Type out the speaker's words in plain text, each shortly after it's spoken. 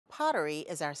Pottery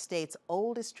is our state's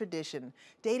oldest tradition,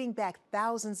 dating back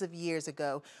thousands of years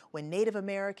ago when Native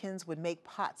Americans would make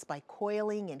pots by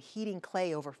coiling and heating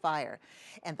clay over fire.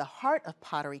 And the heart of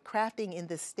pottery crafting in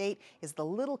this state is the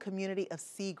little community of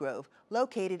Seagrove,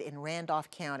 located in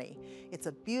Randolph County. It's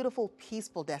a beautiful,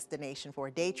 peaceful destination for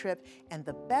a day trip, and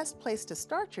the best place to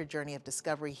start your journey of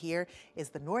discovery here is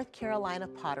the North Carolina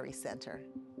Pottery Center.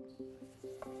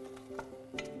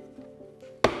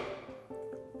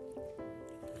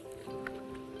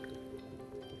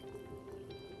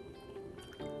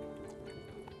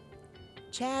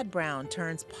 Chad Brown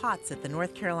turns pots at the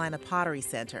North Carolina Pottery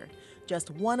Center. Just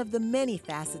one of the many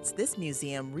facets this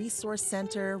museum, resource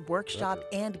center, workshop,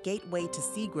 and gateway to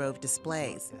Seagrove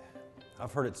displays.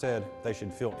 I've heard it said they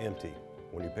should feel empty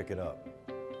when you pick it up.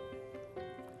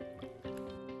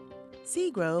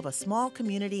 Seagrove, a small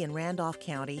community in Randolph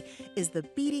County, is the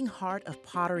beating heart of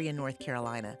pottery in North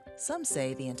Carolina. Some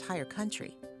say the entire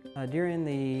country. During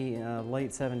the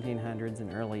late 1700s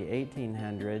and early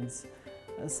 1800s,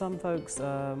 some folks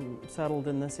settled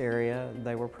in this area.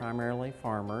 They were primarily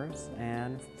farmers,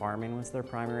 and farming was their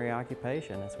primary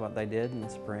occupation. It's what they did in the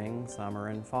spring, summer,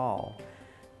 and fall.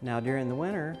 Now during the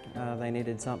winter, they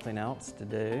needed something else to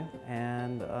do,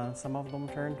 and some of them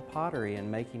turned to pottery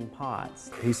and making pots.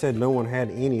 He said no one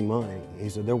had any money. He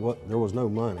said there was no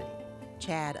money.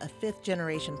 Chad, a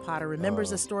fifth-generation potter,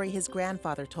 remembers a story his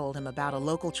grandfather told him about a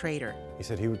local trader. He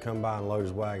said he would come by and load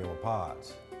his wagon with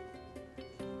pots.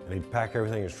 And he'd pack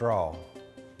everything in straw,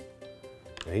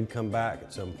 and he'd come back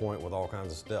at some point with all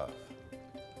kinds of stuff.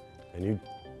 And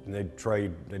they'd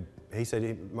trade. He said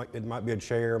it might be a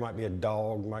chair, it might be a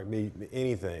dog, it might be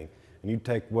anything, and you'd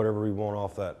take whatever you want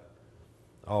off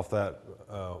that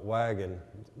wagon,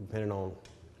 depending on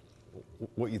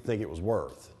what you think it was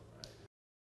worth.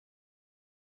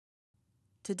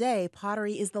 Today,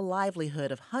 pottery is the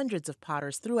livelihood of hundreds of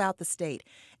potters throughout the state,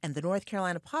 and the North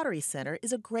Carolina Pottery Center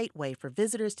is a great way for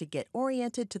visitors to get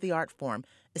oriented to the art form,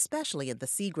 especially in the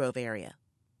Seagrove area.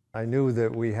 I knew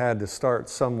that we had to start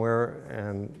somewhere,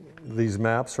 and these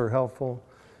maps are helpful,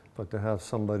 but to have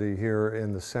somebody here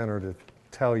in the center to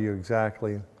tell you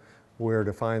exactly where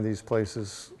to find these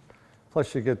places,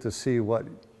 plus you get to see what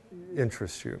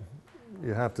interests you.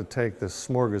 You have to take this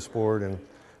smorgasbord and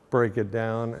break it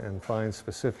down and find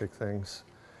specific things.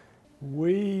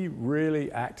 We really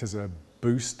act as a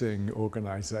boosting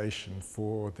organization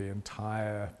for the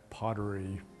entire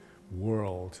pottery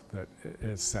world that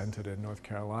is centered in North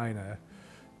Carolina.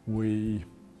 We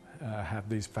have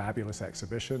these fabulous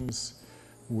exhibitions.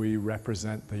 We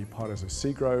represent the potters of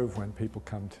Seagrove. When people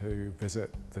come to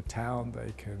visit the town,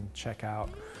 they can check out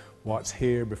what's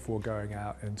here before going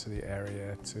out into the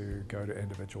area to go to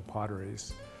individual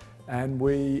potteries. And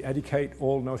we educate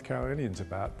all North Carolinians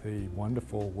about the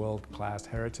wonderful world-class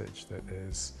heritage that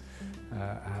is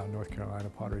our North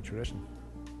Carolina pottery tradition.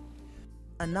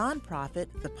 A nonprofit,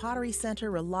 the Pottery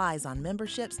Center relies on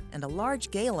memberships and a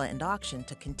large gala and auction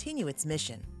to continue its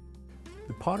mission.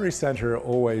 The Pottery Center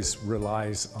always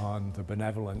relies on the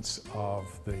benevolence of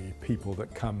the people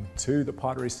that come to the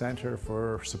Pottery Center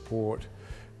for support.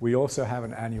 We also have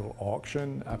an annual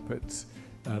auction up at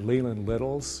Leland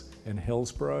Little's in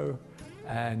Hillsborough,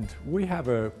 and we have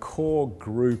a core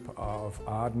group of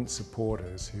ardent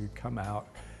supporters who come out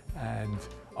and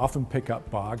often pick up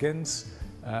bargains,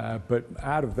 but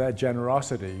out of their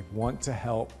generosity want to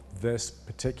help this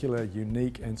particular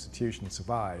unique institution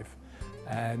survive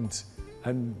and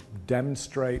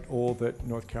demonstrate all that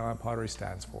North Carolina pottery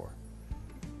stands for.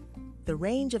 The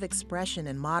range of expression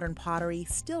in modern pottery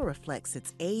still reflects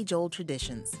its age-old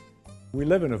traditions. We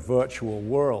live in a virtual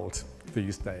world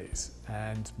these days,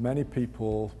 and many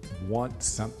people want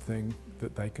something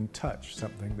that they can touch,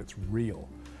 something that's real.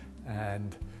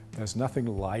 And there's nothing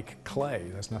like clay,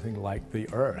 there's nothing like the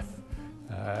earth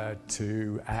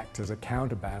to act as a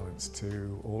counterbalance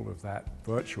to all of that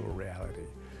virtual reality.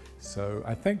 So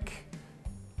I think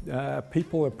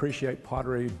people appreciate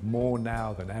pottery more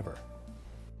now than ever.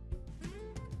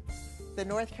 The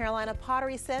North Carolina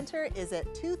Pottery Center is at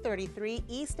 233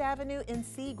 East Avenue in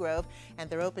Seagrove, and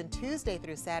they're open Tuesday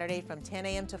through Saturday from 10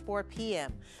 a.m. to 4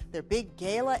 p.m. Their big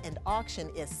gala and auction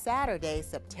is Saturday,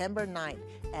 September 9th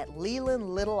at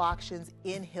Leland Little Auctions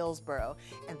in Hillsborough.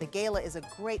 And the gala is a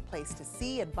great place to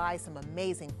see and buy some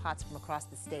amazing pots from across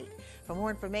the state. For more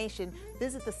information,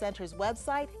 visit the center's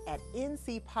website at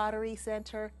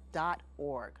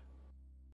ncpotterycenter.org.